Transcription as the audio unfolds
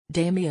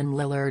Damian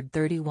Lillard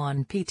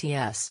 31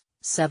 PTS,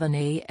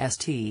 7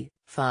 AST,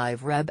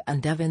 5 Reb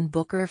and Devin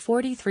Booker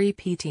 43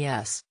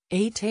 PTS,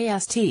 8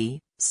 AST,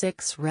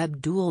 6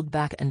 Reb dueled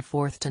back and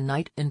forth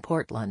tonight in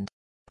Portland.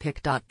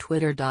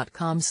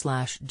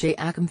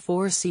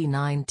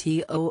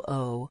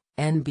 pic.twitter.com/jackham4c9too,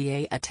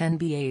 NBA at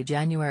NBA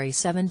January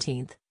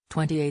 17,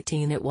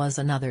 2018. It was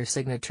another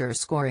signature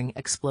scoring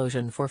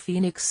explosion for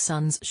Phoenix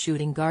Suns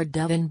shooting guard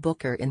Devin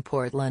Booker in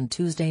Portland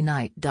Tuesday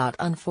night.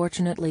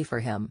 Unfortunately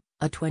for him,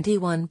 a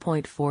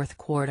 21-point fourth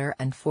quarter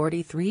and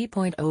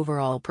 43-point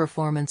overall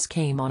performance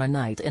came on a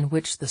night in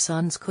which the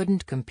Suns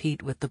couldn't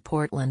compete with the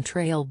Portland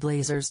Trail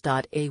Blazers.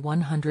 A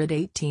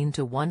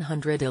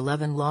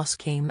 118-111 loss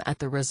came at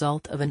the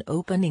result of an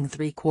opening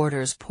three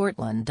quarters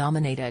Portland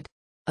dominated.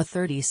 A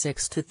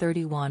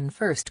 36-31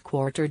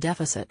 first-quarter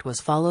deficit was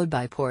followed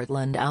by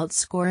Portland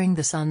outscoring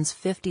the Suns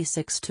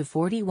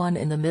 56-41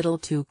 in the middle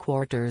two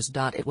quarters.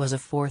 It was a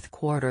fourth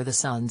quarter the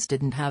Suns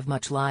didn't have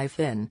much life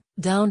in,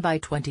 down by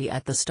 20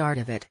 at the start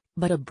of it,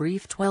 but a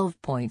brief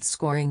 12-point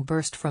scoring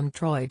burst from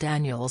Troy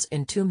Daniels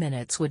in 2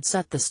 minutes would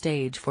set the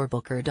stage for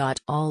Booker.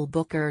 All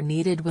Booker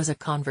needed was a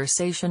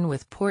conversation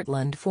with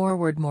Portland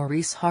forward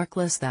Maurice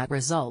Harkless that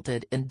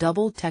resulted in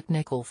double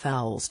technical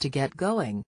fouls to get going.